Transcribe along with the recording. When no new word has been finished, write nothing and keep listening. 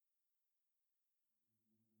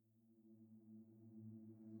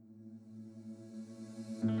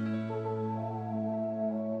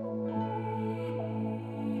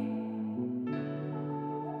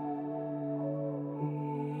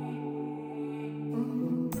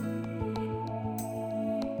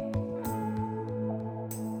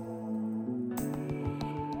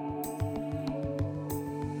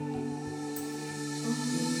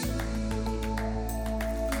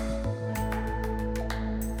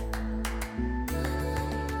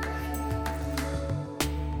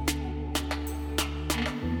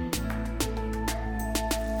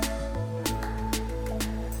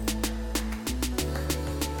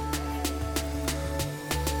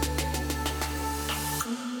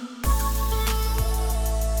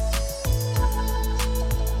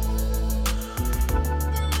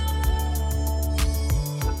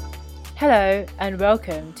Hello and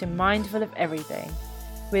welcome to Mindful of Everything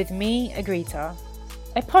with me, Agrita,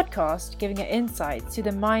 a podcast giving an insight to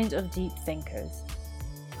the mind of deep thinkers,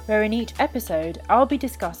 where in each episode I'll be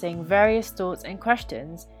discussing various thoughts and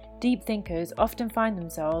questions deep thinkers often find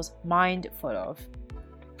themselves mindful of,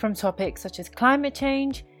 from topics such as climate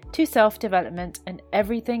change to self-development and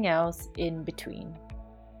everything else in between.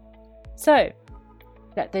 So,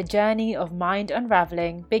 let the journey of mind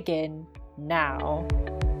unraveling begin now.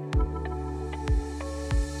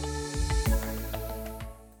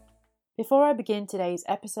 Before I begin today's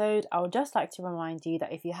episode, I would just like to remind you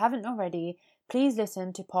that if you haven't already, please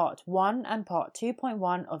listen to part 1 and part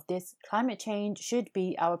 2.1 of this Climate Change Should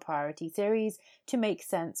Be Our Priority series to make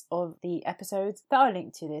sense of the episodes that are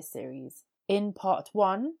linked to this series. In part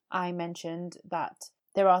 1, I mentioned that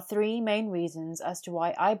there are 3 main reasons as to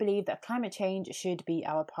why I believe that climate change should be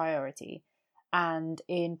our priority. And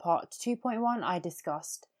in part 2.1, I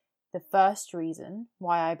discussed the first reason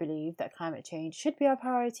why I believe that climate change should be our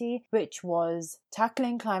priority, which was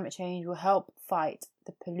tackling climate change will help fight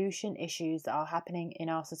the pollution issues that are happening in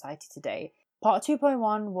our society today. Part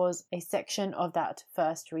 2.1 was a section of that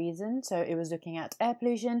first reason, so it was looking at air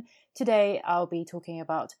pollution. Today I'll be talking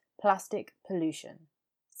about plastic pollution.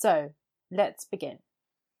 So let's begin.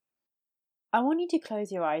 I want you to close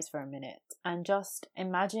your eyes for a minute and just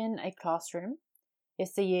imagine a classroom.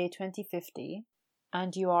 It's the year 2050.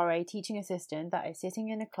 And you are a teaching assistant that is sitting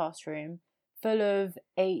in a classroom full of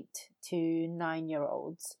 8 to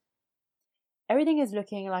 9-year-olds. Everything is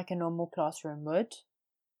looking like a normal classroom would,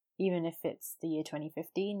 even if it's the year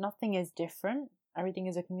 2050. Nothing is different. Everything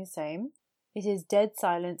is looking the same. It is dead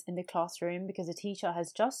silence in the classroom because the teacher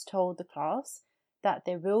has just told the class that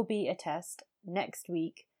there will be a test next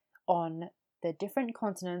week on the different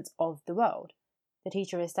continents of the world. The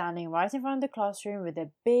teacher is standing right in front of the classroom with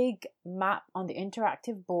a big map on the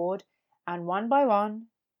interactive board, and one by one,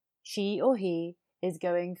 she or he is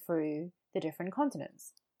going through the different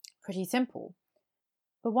continents. Pretty simple.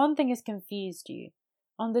 But one thing has confused you.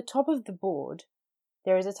 On the top of the board,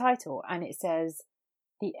 there is a title, and it says,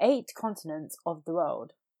 The 8 Continents of the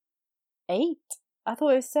World. 8? I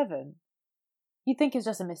thought it was 7. You think it's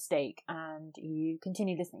just a mistake, and you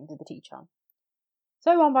continue listening to the teacher.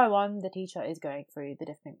 So one by one, the teacher is going through the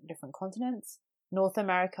different continents: North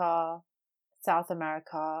America, South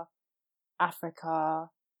America, Africa,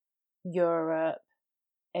 Europe,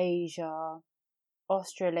 Asia,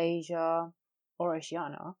 Australasia or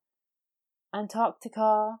Oceania,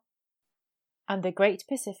 Antarctica, and the Great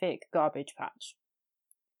Pacific Garbage Patch.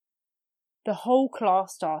 The whole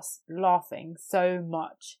class starts laughing so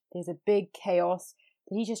much. There's a big chaos.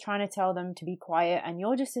 The teacher's trying to tell them to be quiet, and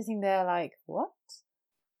you're just sitting there like, what?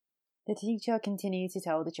 The teacher continues to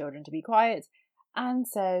tell the children to be quiet and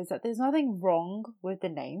says that there's nothing wrong with the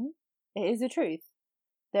name. It is the truth.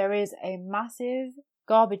 There is a massive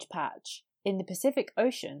garbage patch in the Pacific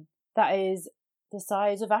Ocean that is the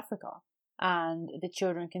size of Africa. And the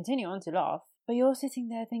children continue on to laugh, but you're sitting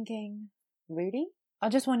there thinking, really? I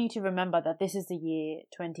just want you to remember that this is the year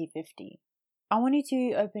 2050. I want you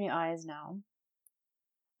to open your eyes now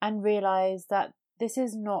and realize that this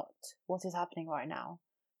is not what is happening right now.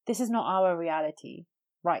 This is not our reality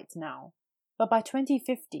right now. But by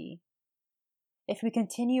 2050, if we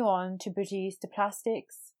continue on to produce the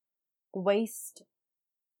plastics, the waste,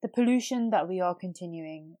 the pollution that we are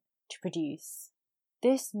continuing to produce,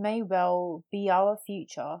 this may well be our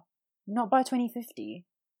future, not by 2050,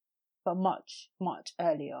 but much, much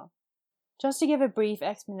earlier. Just to give a brief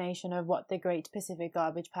explanation of what the Great Pacific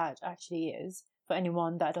Garbage Patch actually is, for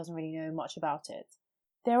anyone that doesn't really know much about it.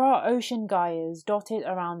 There are ocean gyres dotted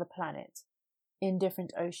around the planet in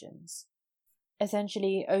different oceans,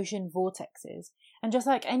 essentially ocean vortexes. And just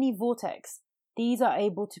like any vortex, these are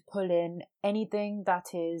able to pull in anything that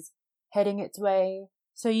is heading its way.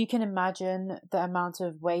 So you can imagine the amount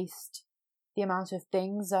of waste, the amount of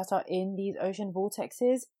things that are in these ocean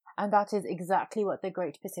vortexes, and that is exactly what the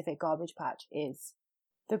Great Pacific Garbage Patch is.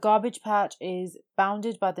 The garbage patch is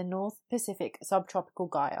bounded by the North Pacific Subtropical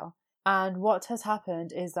Gyre. And what has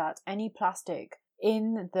happened is that any plastic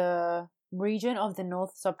in the region of the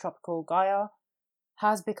North Subtropical Gyre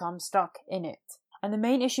has become stuck in it. And the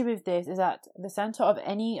main issue with this is that the center of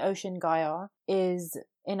any ocean gyre is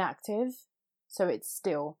inactive, so it's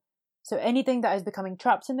still. So anything that is becoming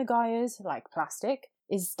trapped in the gyres, like plastic,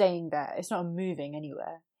 is staying there. It's not moving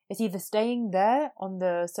anywhere. It's either staying there on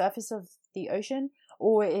the surface of the ocean,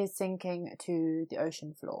 or it is sinking to the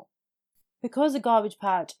ocean floor. Because the garbage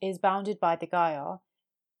patch is bounded by the gyre,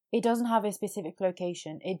 it doesn't have a specific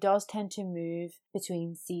location. It does tend to move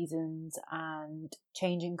between seasons and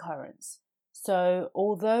changing currents. So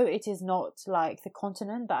although it is not like the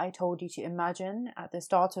continent that I told you to imagine at the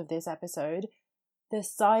start of this episode, the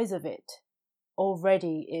size of it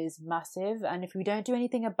already is massive, and if we don't do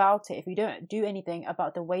anything about it, if we don't do anything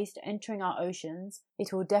about the waste entering our oceans,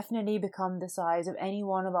 it will definitely become the size of any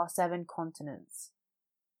one of our 7 continents.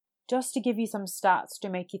 Just to give you some stats to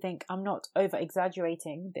make you think I'm not over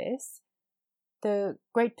exaggerating this, the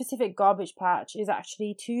Great Pacific Garbage Patch is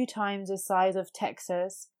actually 2 times the size of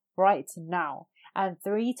Texas right now, and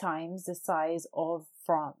 3 times the size of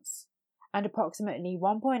France. And approximately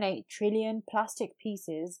 1.8 trillion plastic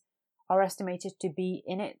pieces are estimated to be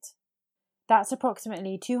in it. That's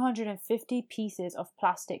approximately 250 pieces of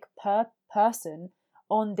plastic per person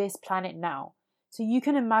on this planet now. So you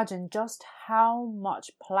can imagine just how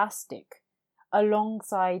much plastic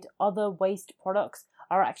alongside other waste products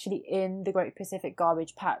are actually in the Great Pacific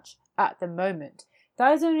Garbage Patch at the moment.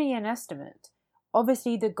 That is only an estimate.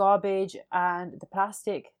 Obviously, the garbage and the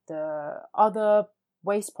plastic, the other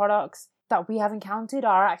waste products that we have encountered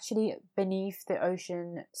are actually beneath the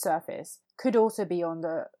ocean surface, could also be on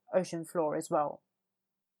the ocean floor as well.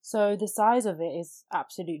 So the size of it is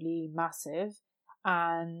absolutely massive,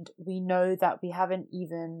 and we know that we haven't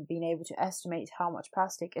even been able to estimate how much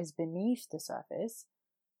plastic is beneath the surface.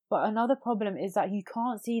 But another problem is that you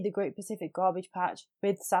can't see the Great Pacific Garbage Patch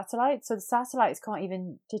with satellites. So the satellites can't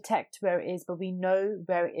even detect where it is, but we know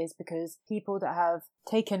where it is because people that have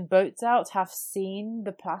taken boats out have seen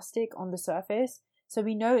the plastic on the surface. So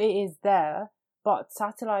we know it is there, but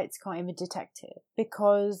satellites can't even detect it.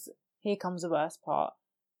 Because here comes the worst part.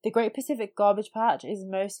 The Great Pacific Garbage Patch is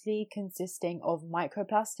mostly consisting of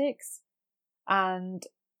microplastics. And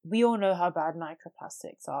we all know how bad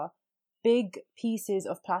microplastics are. Big pieces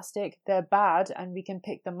of plastic, they're bad and we can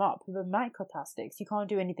pick them up. With microplastics, you can't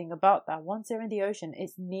do anything about that. Once they're in the ocean,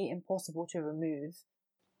 it's near impossible to remove.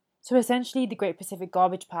 So essentially, the Great Pacific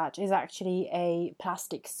Garbage Patch is actually a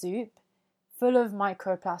plastic soup full of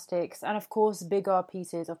microplastics and, of course, bigger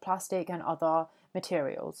pieces of plastic and other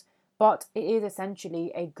materials. But it is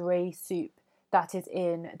essentially a grey soup that is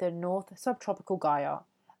in the North Subtropical Gaia.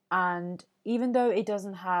 And even though it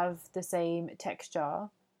doesn't have the same texture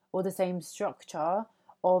or the same structure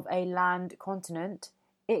of a land continent,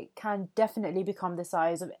 it can definitely become the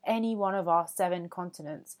size of any one of our 7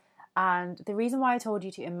 continents. And the reason why I told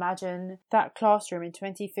you to imagine that classroom in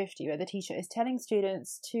 2050 where the teacher is telling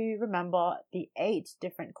students to remember the 8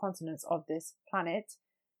 different continents of this planet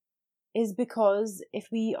is because if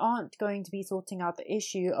we aren't going to be sorting out the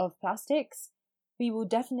issue of plastics, we will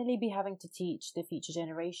definitely be having to teach the future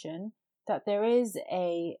generation that there is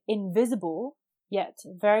a invisible yet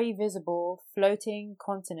very visible floating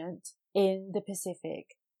continent in the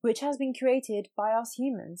Pacific, which has been created by us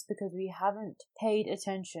humans because we haven't paid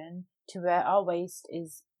attention to where our waste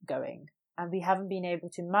is going and we haven't been able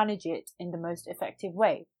to manage it in the most effective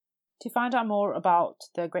way. To find out more about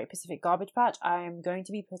the Great Pacific Garbage Patch, I am going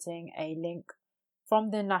to be putting a link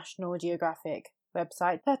from the National Geographic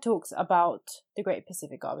website that talks about the Great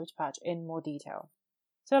Pacific Garbage Patch in more detail.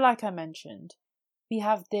 So like I mentioned, we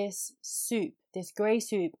have this soup, this grey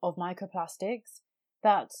soup of microplastics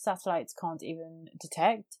that satellites can't even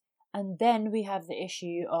detect. And then we have the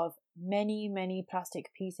issue of many, many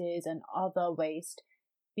plastic pieces and other waste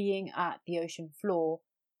being at the ocean floor.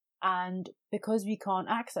 And because we can't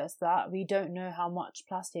access that, we don't know how much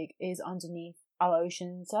plastic is underneath our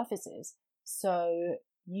ocean surfaces. So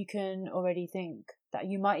you can already think that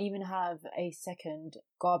you might even have a second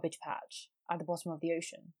garbage patch at the bottom of the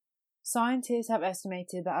ocean. Scientists have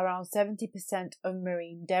estimated that around 70% of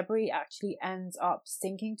marine debris actually ends up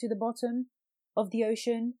sinking to the bottom of the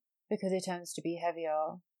ocean because it tends to be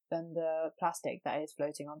heavier than the plastic that is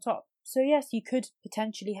floating on top. So yes, you could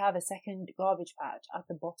potentially have a second garbage patch at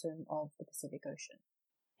the bottom of the Pacific Ocean.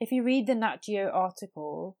 If you read the Nat Geo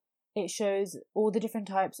article, it shows all the different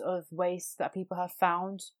types of waste that people have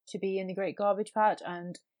found to be in the Great Garbage Patch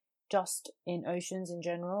and just in oceans in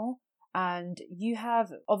general. And you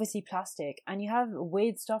have obviously plastic and you have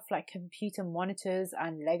weird stuff like computer monitors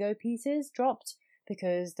and Lego pieces dropped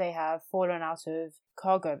because they have fallen out of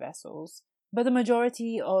cargo vessels. But the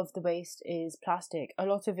majority of the waste is plastic. A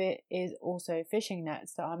lot of it is also fishing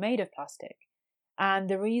nets that are made of plastic. And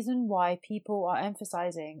the reason why people are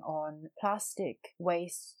emphasizing on plastic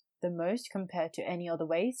waste the most compared to any other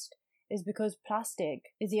waste is because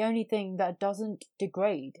plastic is the only thing that doesn't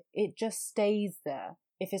degrade. It just stays there.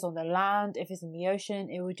 If it's on the land, if it's in the ocean,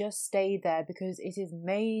 it will just stay there because it is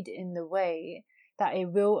made in the way that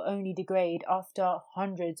it will only degrade after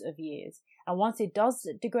hundreds of years. And once it does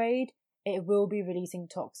degrade, it will be releasing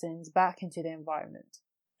toxins back into the environment.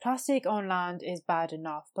 Plastic on land is bad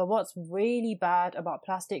enough, but what's really bad about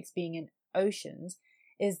plastics being in oceans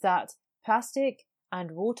is that plastic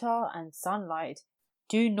and water and sunlight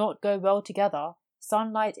do not go well together.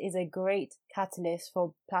 Sunlight is a great catalyst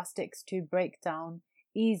for plastics to break down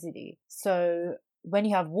easily. So when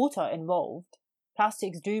you have water involved,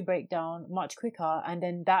 plastics do break down much quicker, and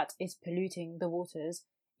then that is polluting the waters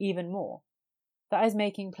even more. That is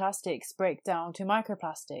making plastics break down to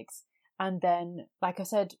microplastics. And then, like I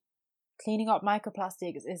said, cleaning up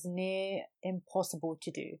microplastics is near impossible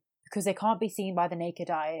to do because they can't be seen by the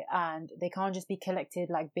naked eye and they can't just be collected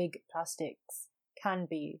like big plastics can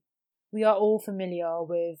be. We are all familiar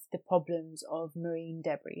with the problems of marine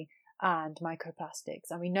debris and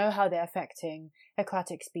microplastics, and we know how they're affecting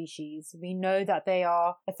aquatic species. We know that they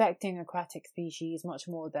are affecting aquatic species much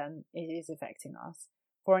more than it is affecting us.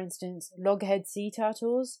 For instance, loggerhead sea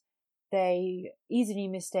turtles, they easily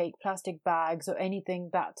mistake plastic bags or anything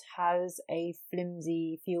that has a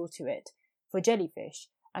flimsy feel to it for jellyfish.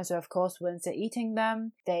 And so, of course, once they're eating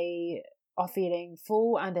them, they are feeling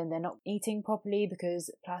full and then they're not eating properly because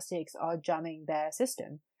plastics are jamming their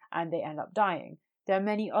system and they end up dying. There are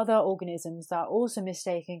many other organisms that are also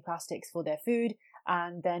mistaking plastics for their food,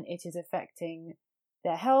 and then it is affecting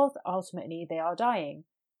their health. Ultimately, they are dying.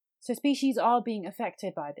 So species are being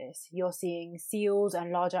affected by this. You're seeing seals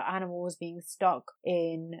and larger animals being stuck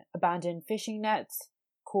in abandoned fishing nets,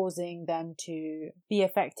 causing them to be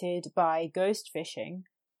affected by ghost fishing.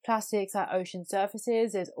 Plastics at ocean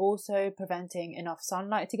surfaces is also preventing enough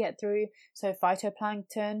sunlight to get through. So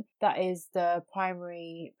phytoplankton, that is the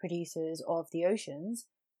primary producers of the oceans,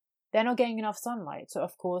 they're not getting enough sunlight. So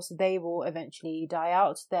of course they will eventually die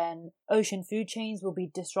out. Then ocean food chains will be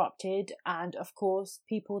disrupted. And of course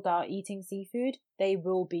people that are eating seafood, they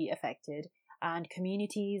will be affected. And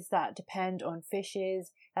communities that depend on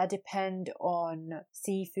fishes, that depend on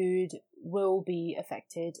seafood will be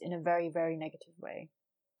affected in a very, very negative way.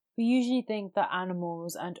 We usually think that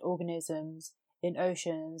animals and organisms in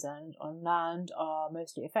oceans and on land are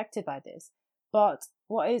mostly affected by this. But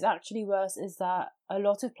what is actually worse is that a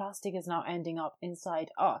lot of plastic is now ending up inside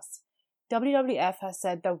us. WWF has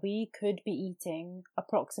said that we could be eating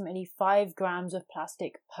approximately 5 grams of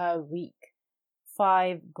plastic per week.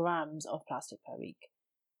 5 grams of plastic per week.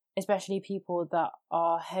 Especially people that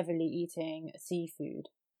are heavily eating seafood.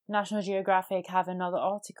 National Geographic have another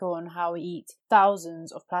article on how we eat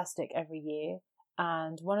thousands of plastic every year,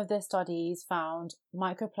 and one of their studies found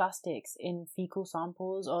microplastics in fecal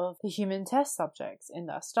samples of the human test subjects in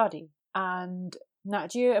that study. And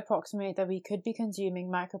Nat Geo approximate that we could be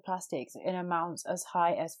consuming microplastics in amounts as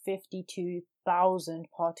high as 52,000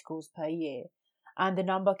 particles per year, and the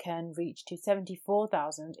number can reach to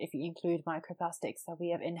 74,000 if you include microplastics that we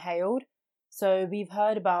have inhaled. So we've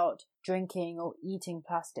heard about drinking or eating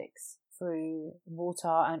plastics through water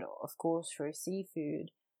and of course through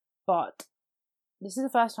seafood, but this is the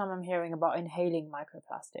first time I'm hearing about inhaling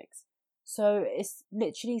microplastics. So it's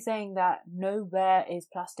literally saying that nowhere is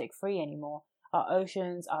plastic free anymore. Our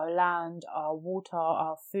oceans, our land, our water,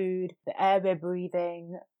 our food, the air we're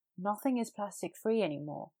breathing, nothing is plastic free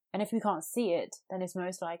anymore. And if we can't see it, then it's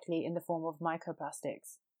most likely in the form of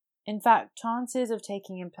microplastics. In fact, chances of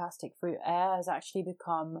taking in plastic through air has actually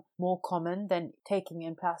become more common than taking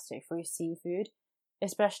in plastic through seafood,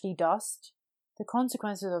 especially dust. The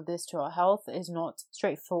consequences of this to our health is not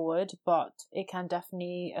straightforward, but it can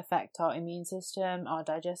definitely affect our immune system, our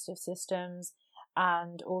digestive systems,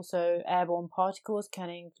 and also airborne particles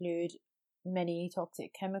can include many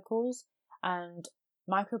toxic chemicals, and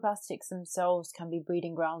microplastics themselves can be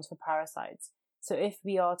breeding grounds for parasites. So if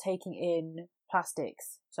we are taking in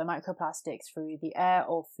plastics, so microplastics through the air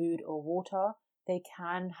or food or water, they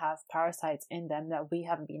can have parasites in them that we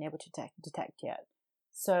haven't been able to detect yet.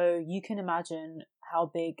 So you can imagine how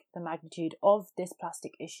big the magnitude of this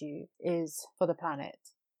plastic issue is for the planet.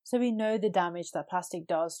 So we know the damage that plastic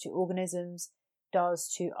does to organisms,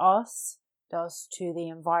 does to us, does to the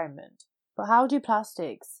environment. But how do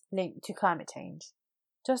plastics link to climate change?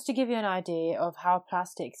 Just to give you an idea of how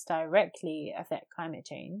plastics directly affect climate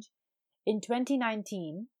change, in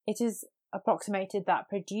 2019, it is approximated that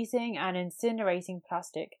producing and incinerating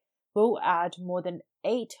plastic will add more than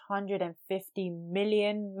 850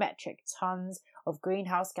 million metric tons of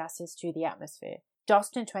greenhouse gases to the atmosphere,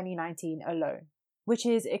 just in 2019 alone, which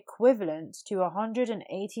is equivalent to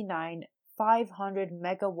 189 500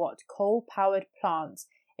 megawatt coal-powered plants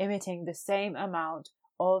emitting the same amount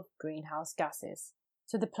of greenhouse gases.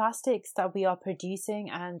 So the plastics that we are producing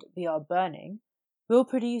and we are burning will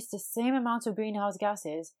produce the same amount of greenhouse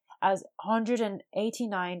gases as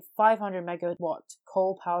 189 500 megawatt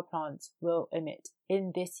coal power plants will emit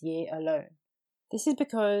in this year alone. This is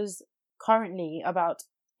because currently about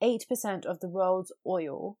 8% of the world's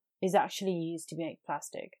oil is actually used to make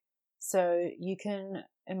plastic. So you can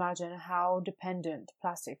imagine how dependent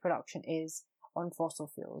plastic production is on fossil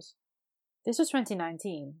fuels. This was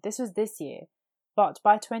 2019. This was this year. But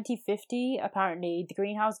by 2050, apparently, the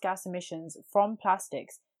greenhouse gas emissions from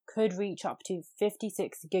plastics could reach up to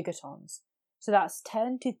 56 gigatons. So that's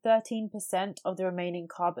 10 to 13% of the remaining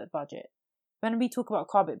carbon budget. When we talk about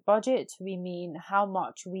carbon budget, we mean how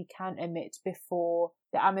much we can emit before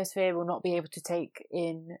the atmosphere will not be able to take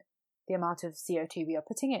in the amount of CO2 we are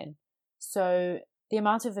putting in. So the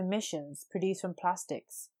amount of emissions produced from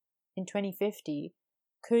plastics in 2050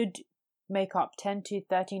 could make up 10 to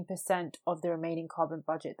 13% of the remaining carbon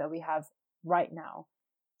budget that we have right now,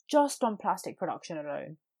 just on plastic production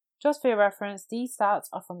alone. Just for your reference, these stats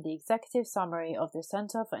are from the executive summary of the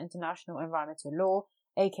Centre for International Environmental Law,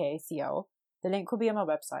 aka CIEL. The link will be on my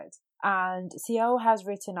website. And CIEL has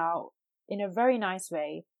written out, in a very nice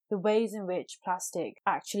way, the ways in which plastic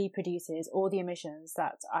actually produces all the emissions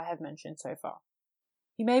that I have mentioned so far.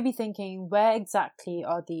 You may be thinking, where exactly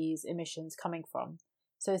are these emissions coming from?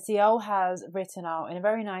 So CIEL has written out, in a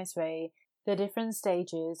very nice way, the different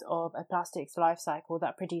stages of a plastic's life cycle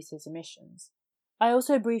that produces emissions. I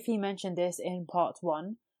also briefly mentioned this in part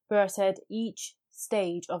 1, where I said each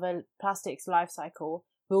stage of a plastic's life cycle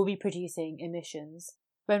will be producing emissions.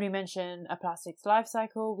 When we mention a plastic's life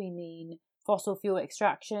cycle, we mean fossil fuel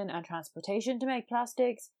extraction and transportation to make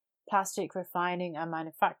plastics, plastic refining and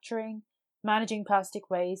manufacturing, managing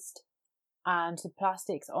plastic waste, and the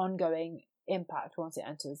plastic's ongoing impact once it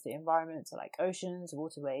enters the environment, so like oceans,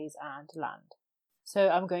 waterways, and land. So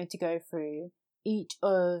I'm going to go through each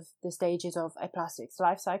of the stages of a plastic's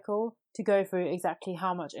life cycle to go through exactly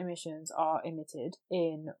how much emissions are emitted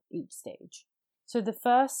in each stage. So the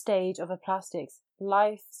first stage of a plastic's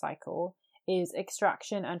life cycle is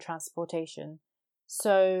extraction and transportation.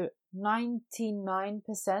 So 99%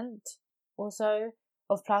 or so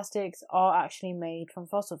of plastics are actually made from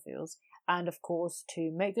fossil fuels. And of course,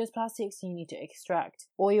 to make those plastics, you need to extract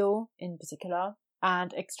oil in particular.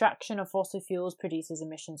 And extraction of fossil fuels produces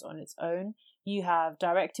emissions on its own. You have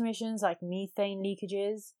direct emissions like methane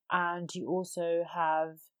leakages, and you also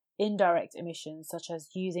have indirect emissions such as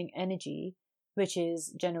using energy, which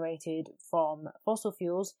is generated from fossil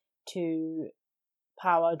fuels to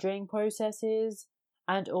power drilling processes,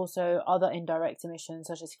 and also other indirect emissions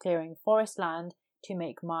such as clearing forest land to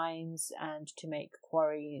make mines and to make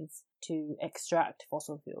quarries to extract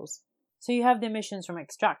fossil fuels. So you have the emissions from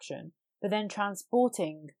extraction, but then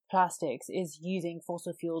transporting plastics is using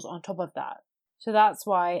fossil fuels on top of that. So that's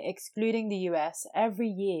why, excluding the US, every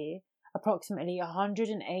year approximately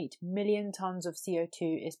 108 million tons of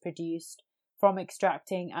CO2 is produced from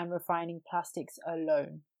extracting and refining plastics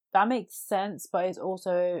alone. That makes sense, but it's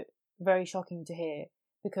also very shocking to hear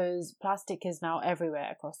because plastic is now everywhere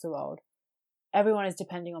across the world. Everyone is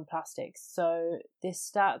depending on plastics, so this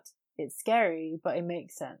stat, it's scary, but it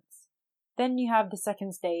makes sense. Then you have the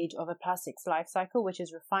second stage of a plastic's life cycle, which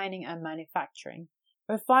is refining and manufacturing.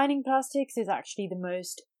 Refining plastics is actually the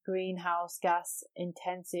most greenhouse gas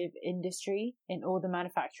intensive industry in all the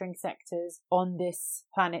manufacturing sectors on this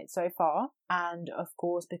planet so far. And of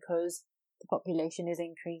course, because the population is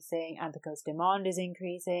increasing and because demand is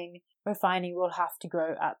increasing, refining will have to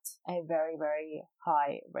grow at a very, very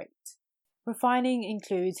high rate. Refining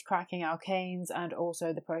includes cracking alkanes and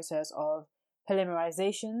also the process of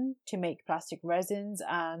polymerization to make plastic resins,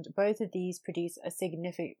 and both of these produce a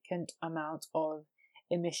significant amount of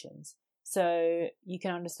emissions. So you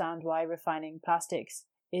can understand why refining plastics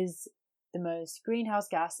is the most greenhouse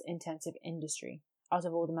gas intensive industry out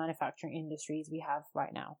of all the manufacturing industries we have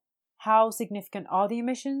right now. How significant are the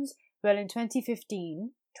emissions? Well, in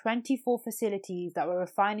 2015, 24 facilities that were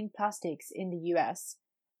refining plastics in the US,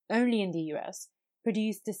 only in the US,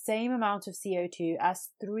 produced the same amount of CO2 as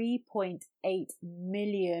 3.8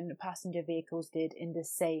 million passenger vehicles did in the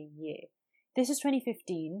same year. This is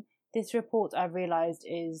 2015. This report, I've realized,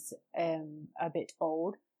 is a bit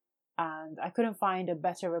old, and I couldn't find a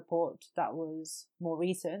better report that was more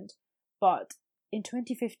recent. But in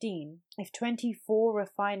 2015, if 24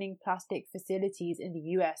 refining plastic facilities in the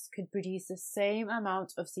US could produce the same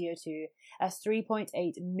amount of CO2 as 3.8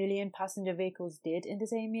 million passenger vehicles did in the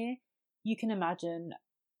same year, you can imagine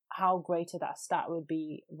how greater that stat would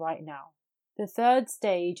be right now. The third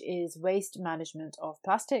stage is waste management of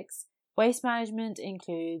plastics. Waste management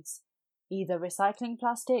includes either recycling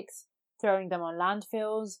plastics, throwing them on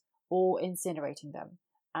landfills, or incinerating them.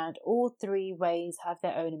 And all three ways have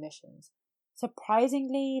their own emissions.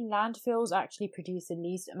 Surprisingly, landfills actually produce the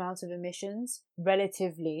least amount of emissions,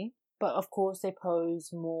 relatively, but of course they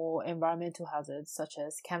pose more environmental hazards such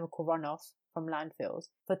as chemical runoff from landfills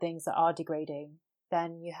for things that are degrading.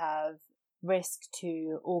 Then you have risk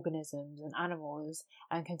to organisms and animals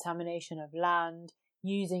and contamination of land,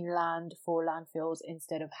 using land for landfills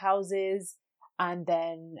instead of houses, and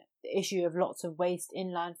then the issue of lots of waste in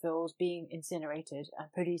landfills being incinerated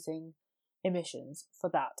and producing emissions for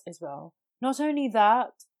that as well. Not only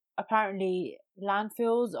that, apparently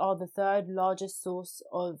landfills are the third largest source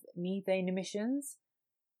of methane emissions.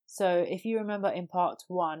 So if you remember in part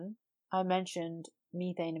 1, I mentioned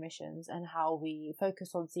methane emissions and how we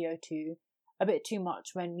focus on CO2 a bit too much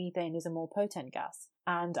when methane is a more potent gas.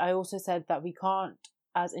 And I also said that we can't,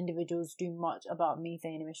 as individuals, do much about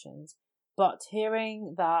methane emissions. But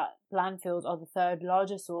hearing that landfills are the third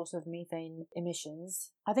largest source of methane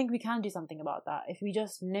emissions, I think we can do something about that. If we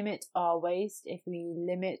just limit our waste, if we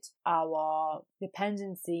limit our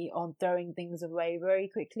dependency on throwing things away very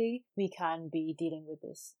quickly, we can be dealing with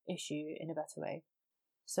this issue in a better way.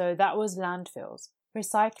 So that was landfills.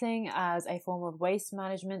 Recycling as a form of waste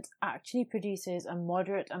management actually produces a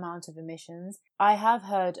moderate amount of emissions. I have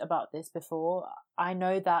heard about this before. I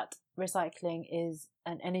know that recycling is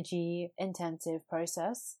an energy intensive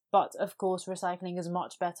process, but of course recycling is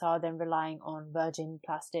much better than relying on virgin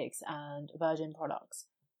plastics and virgin products.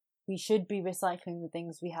 We should be recycling the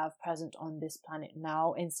things we have present on this planet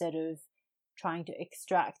now instead of trying to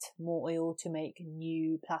extract more oil to make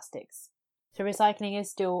new plastics. So recycling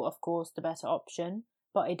is still, of course, the better option,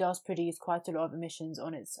 but it does produce quite a lot of emissions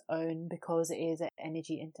on its own because it is an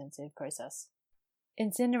energy-intensive process.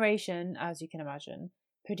 Incineration, as you can imagine,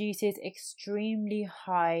 produces extremely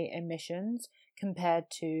high emissions compared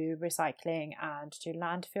to recycling and to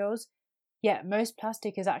landfills. Yet most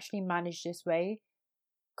plastic is actually managed this way.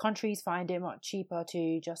 Countries find it much cheaper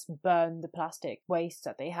to just burn the plastic waste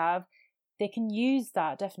that they have. They can use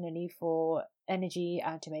that definitely for energy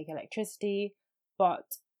and to make electricity,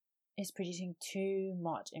 but it's producing too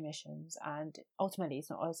much emissions and ultimately it's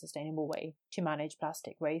not a sustainable way to manage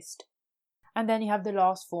plastic waste. And then you have the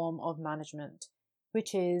last form of management,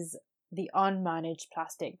 which is the unmanaged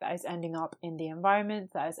plastic that is ending up in the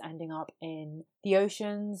environment, that is ending up in the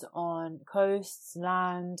oceans, on coasts,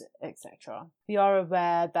 land, etc. We are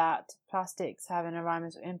aware that plastics have an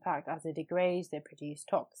environmental impact as they degrade. They produce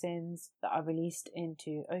toxins that are released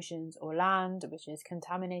into oceans or land, which is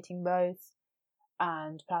contaminating both,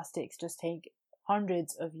 and plastics just take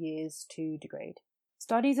hundreds of years to degrade.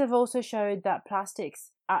 Studies have also showed that plastics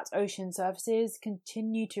at ocean surfaces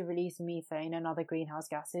continue to release methane and other greenhouse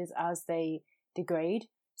gases as they degrade.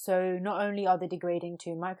 So not only are they degrading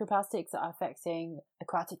to microplastics that are affecting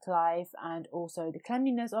aquatic life and also the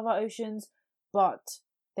cleanliness of our oceans, but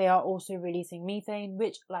they are also releasing methane,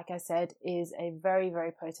 which, like I said, is a very,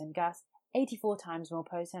 very potent gas, 84 times more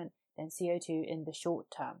potent than CO2 in the short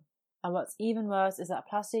term. And what's even worse is that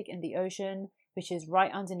plastic in the ocean, which is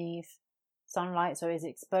right underneath sunlight, so is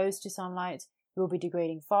exposed to sunlight, will be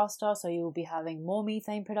degrading faster, so you will be having more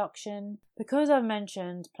methane production. Because I've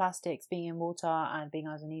mentioned plastics being in water and being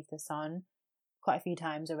underneath the sun quite a few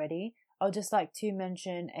times already, I'll just like to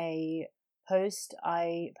mention a post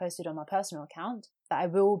I posted on my personal account that I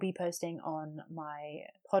will be posting on my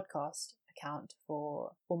podcast account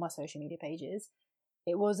for all my social media pages.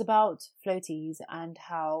 It was about floaties and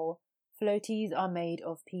how floaties are made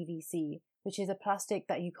of PVC, which is a plastic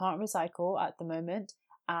that you can't recycle at the moment.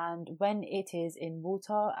 And when it is in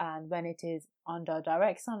water and when it is under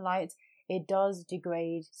direct sunlight, it does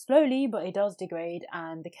degrade slowly, but it does degrade,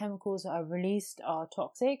 and the chemicals that are released are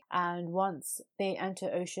toxic. And once they enter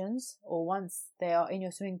oceans, or once they are in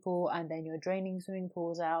your swimming pool and then you're draining swimming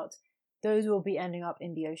pools out, those will be ending up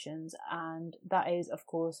in the oceans. And that is, of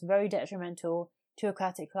course, very detrimental to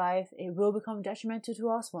aquatic life. It will become detrimental to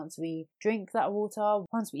us once we drink that water,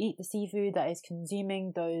 once we eat the seafood that is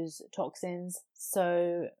consuming those toxins.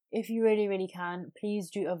 So if you really, really can, please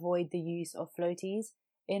do avoid the use of floaties.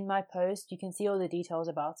 In my post, you can see all the details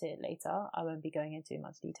about it later. I won't be going into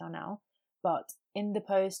much detail now. But in the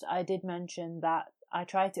post, I did mention that I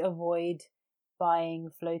try to avoid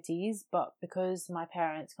buying floaties, but because my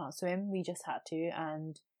parents can't swim, we just had to,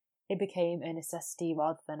 and it became a necessity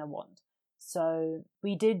rather than a want. So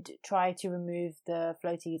we did try to remove the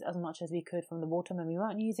floaties as much as we could from the water when we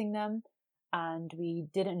weren't using them, and we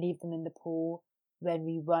didn't leave them in the pool when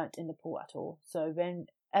we weren't in the pool at all. So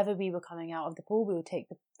whenever we were coming out of the pool, we would take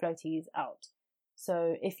the floaties out.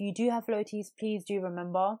 So if you do have floaties, please do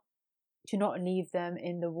remember to not leave them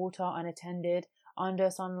in the water unattended under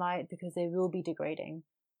sunlight, because they will be degrading.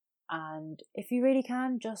 And if you really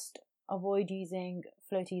can, just avoid using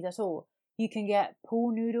floaties at all. You can get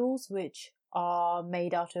pool noodles, which are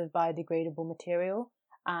made out of biodegradable material,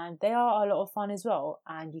 and they are a lot of fun as well.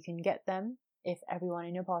 And you can get them if everyone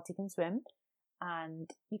in your party can swim,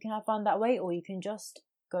 and you can have fun that way, or you can just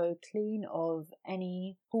go clean of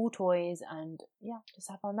any pool toys and just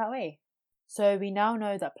have fun that way. So we now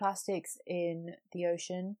know that plastics in the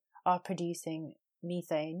ocean are producing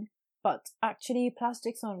methane, but actually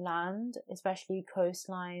plastics on land, especially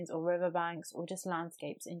coastlines or riverbanks or just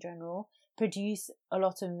landscapes in general, produce a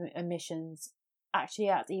lot of emissions, actually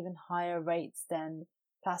at even higher rates than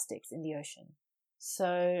plastics in the ocean.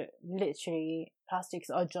 So literally, plastics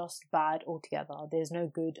are just bad altogether. There's no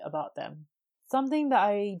good about them. Something that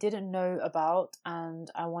I didn't know about and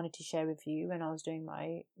I wanted to share with you when I was doing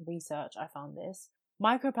my research, I found this.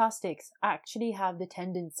 Microplastics actually have the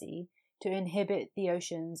tendency to inhibit the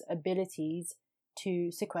ocean's abilities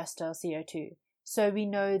to sequester CO2. So we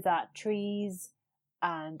know that trees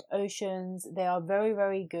and oceans, they are very,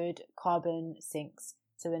 very good carbon sinks.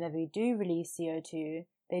 So whenever you do release CO2,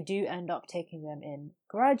 they do end up taking them in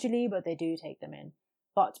gradually, but they do take them in.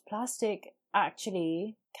 But plastic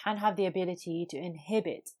actually can have the ability to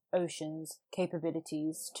inhibit oceans'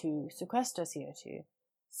 capabilities to sequester CO2.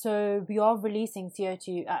 So we are releasing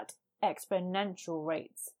CO2 at exponential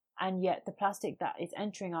rates, and yet the plastic that is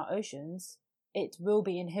entering our oceans, it will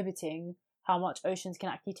be inhibiting how much oceans can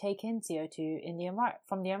actually take in CO2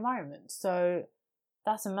 from the environment. So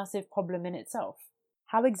that's a massive problem in itself.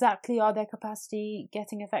 How exactly are their capacity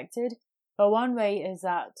getting affected? Well, one way is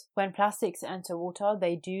that when plastics enter water,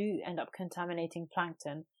 they do end up contaminating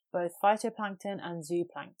plankton, both phytoplankton and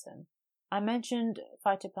zooplankton. I mentioned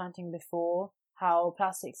phytoplankton before, how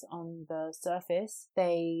plastics on the surface,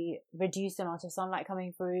 they reduce the amount of sunlight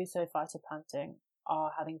coming through, so phytoplankton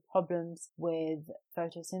are having problems with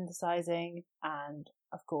photosynthesizing, and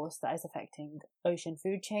of course that is affecting ocean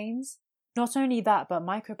food chains. Not only that, but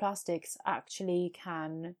microplastics actually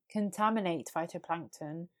can contaminate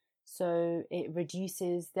phytoplankton, so it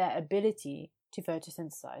reduces their ability to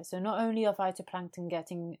photosynthesize. So not only are phytoplankton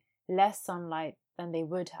getting less sunlight than they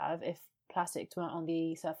would have if plastics weren't on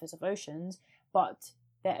the surface of oceans, but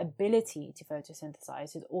their ability to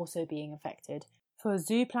photosynthesize is also being affected. For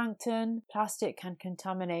zooplankton, plastic can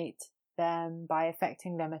contaminate them by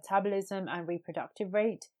affecting their metabolism and reproductive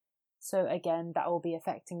rate. So again, that will be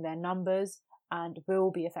affecting their numbers and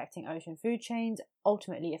will be affecting ocean food chains,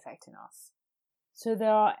 ultimately affecting us. So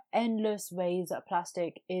there are endless ways that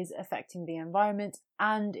plastic is affecting the environment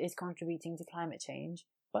and is contributing to climate change.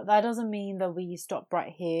 But that doesn't mean that we stop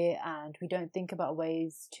right here and we don't think about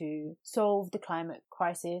ways to solve the climate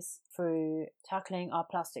crisis through tackling our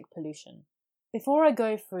plastic pollution. Before I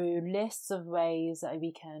go through lists of ways that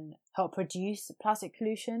we can help reduce plastic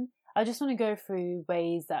pollution, I just want to go through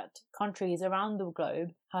ways that countries around the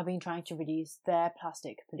globe have been trying to reduce their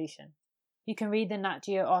plastic pollution. You can read the Nat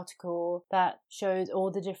Geo article that shows all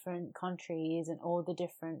the different countries and all the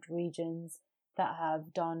different regions that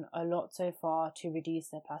have done a lot so far to reduce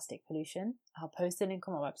their plastic pollution. I'll post the link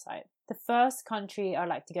on my website. The first country I'd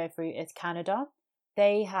like to go through is Canada.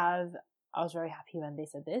 I was very happy when they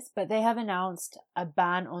said this, but they have announced a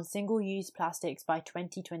ban on single-use plastics by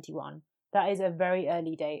 2021. That is a very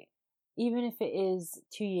early date. Even if it is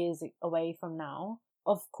 2 years away from now,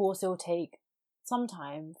 of course it will take some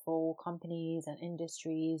time for companies and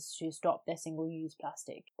industries to stop their single-use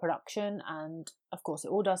plastic production, and of course it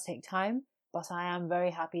all does take time, but I am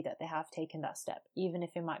very happy that they have taken that step, even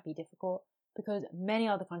if it might be difficult, because many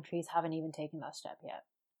other countries haven't even taken that step yet.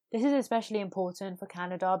 This is especially important for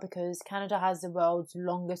Canada because Canada has the world's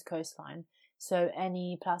longest coastline, so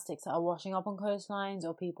any plastics that are washing up on coastlines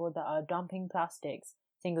or people that are dumping plastics,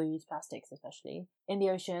 single-use plastics especially, in the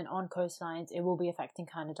ocean on coastlines, it will be affecting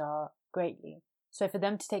Canada greatly. So for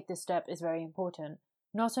them to take this step is very important.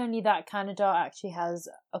 Not only that, Canada actually has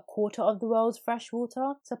a quarter of the world's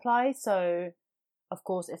freshwater supply, so of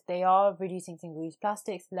course if they are reducing single-use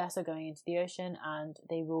plastics, less are going into the ocean and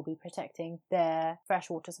they will be protecting their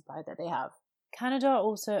freshwater supply that they have. Canada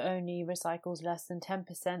also only recycles less than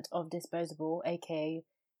 10% of disposable, aka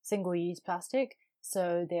single-use plastic,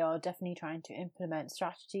 so they are definitely trying to implement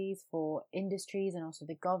strategies for industries and also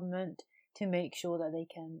the government to make sure that they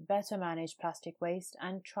can better manage plastic waste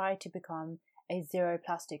and try to become a zero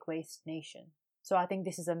plastic waste nation. So I think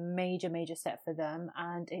this is a major step for them,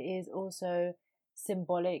 and it is also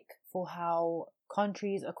symbolic for how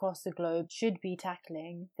countries across the globe should be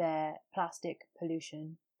tackling their plastic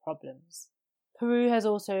pollution problems. Peru has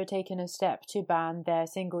also taken a step to ban their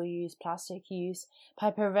single-use plastic use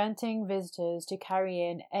by preventing visitors to carry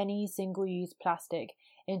in any single-use plastic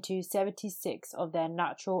into 76 of their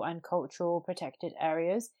natural and cultural protected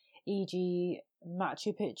areas, e.g.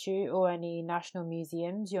 Machu Picchu or any national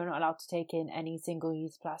museums. You're not allowed to take in any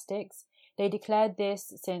single-use plastics. They declared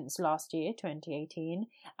this since last year, 2018,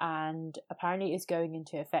 and apparently it's going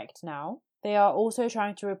into effect now. They are also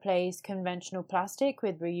trying to replace conventional plastic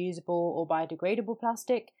with reusable or biodegradable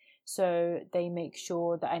plastic, so they make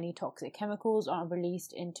sure that any toxic chemicals aren't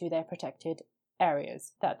released into their protected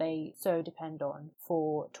areas that they so depend on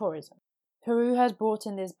for tourism. Peru has brought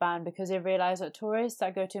in this ban because they realised that tourists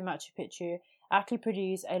that go to Machu Picchu actually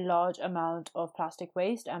produce a large amount of plastic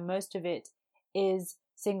waste, and most of it is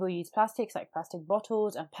single-use plastics like plastic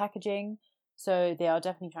bottles and packaging, so they are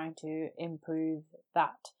definitely trying to improve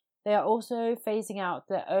that. They are also phasing out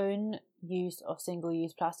their own use of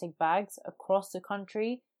single-use plastic bags across the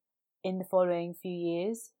country in the following few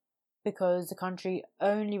years, because the country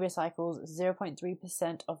only recycles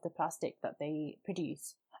 0.3% of the plastic that they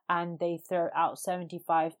produce, and they throw out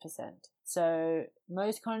 75%. So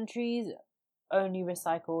most countries only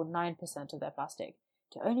recycle 9% of their plastic.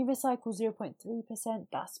 To only recycle 0.3%,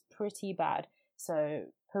 that's pretty bad. So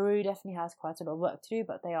Peru definitely has quite a lot of work to do,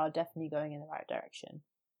 but they are definitely going in the right direction.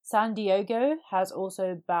 San Diego has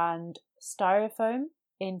also banned styrofoam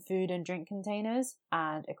in food and drink containers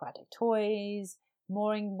and aquatic toys,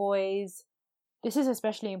 mooring buoys. This is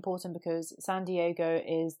especially important because San Diego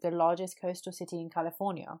is the largest coastal city in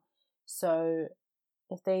California. So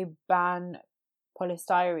if they ban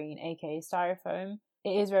polystyrene, aka styrofoam, it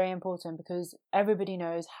is very important because everybody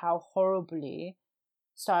knows how horribly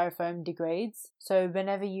styrofoam degrades. So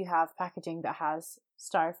whenever you have packaging that has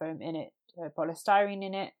styrofoam in it, polystyrene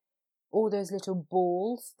in it, all those little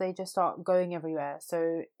balls, they just start going everywhere.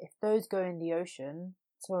 So if those go in the ocean,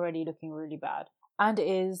 it's already looking really bad. And it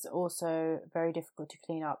is also very difficult to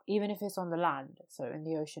clean up, even if it's on the land. So in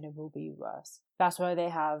the ocean, it will be worse. That's why they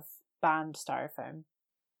have banned styrofoam.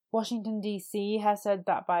 Washington, D.C. has said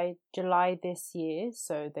that by July this year,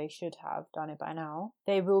 so they should have done it by now,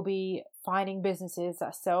 they will be fining businesses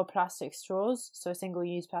that sell plastic straws, so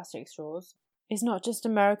single-use plastic straws. It's not just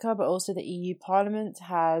America, but also the EU Parliament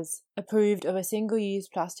has approved of a single-use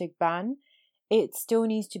plastic ban. It still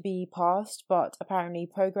needs to be passed, but apparently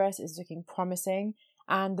progress is looking promising,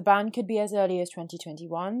 and the ban could be as early as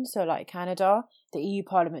 2021, so like Canada, the EU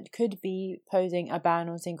Parliament could be posing a ban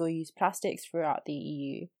on single-use plastics throughout the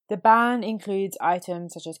EU. The ban includes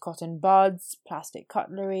items such as cotton buds, plastic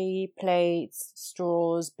cutlery, plates,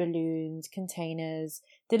 straws, balloons, containers,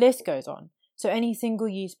 the list goes on. So any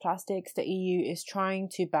single-use plastics the EU is trying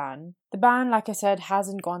to ban. The ban, like I said,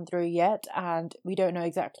 hasn't gone through yet, and we don't know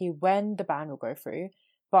exactly when the ban will go through,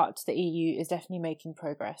 but the EU is definitely making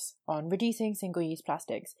progress on reducing single-use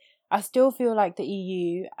plastics. I still feel like the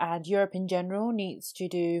EU and Europe in general needs to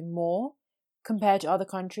do more compared to other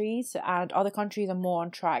countries, and other countries are more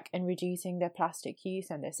on track in reducing their plastic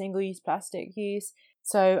use and their single-use plastic use.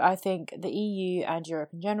 So I think the EU and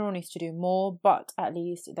Europe in general needs to do more, but at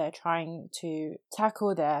least they're trying to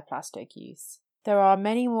tackle their plastic use. There are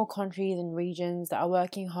many more countries and regions that are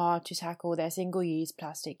working hard to tackle their single-use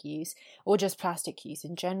plastic use, or just plastic use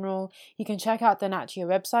in general. You can check out the Natia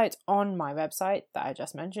website on my website that I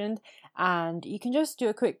just mentioned, and you can just do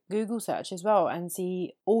a quick Google search as well and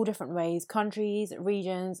see all different ways countries,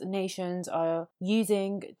 regions, nations are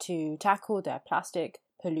using to tackle their plastic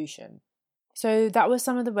pollution. So that was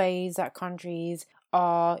some of the ways that countries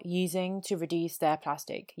are using to reduce their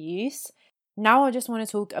plastic use. Now I just want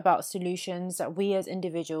to talk about solutions that we as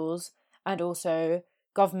individuals and also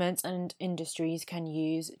governments and industries can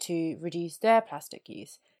use to reduce their plastic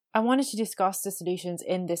use. I wanted to discuss the solutions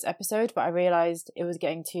in this episode, but I realised it was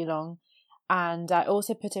getting too long. And I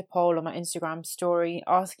also put a poll on my Instagram story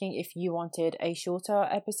asking if you wanted a shorter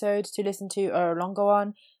episode to listen to or a longer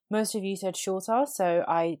one. Most of you said shorter, so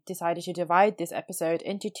I decided to divide this episode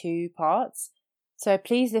into 2 parts. So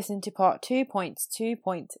please listen to part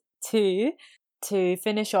 2.2.2 to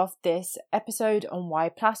finish off this episode on why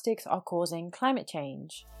plastics are causing climate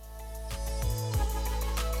change.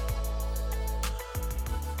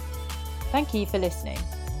 Thank you for listening.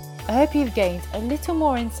 I hope you've gained a little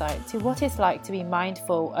more insight to what it's like to be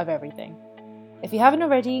mindful of everything. If you haven't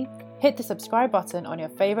already, hit the subscribe button on your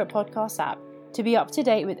favourite podcast app to be up to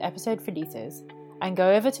date with episode releases, and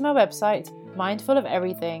go over to my website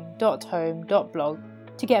mindfulofeverything.home.blog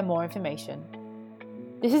to get more information.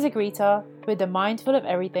 This is Agrita with the Mindful of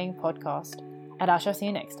Everything podcast, and I shall see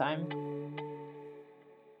you next time.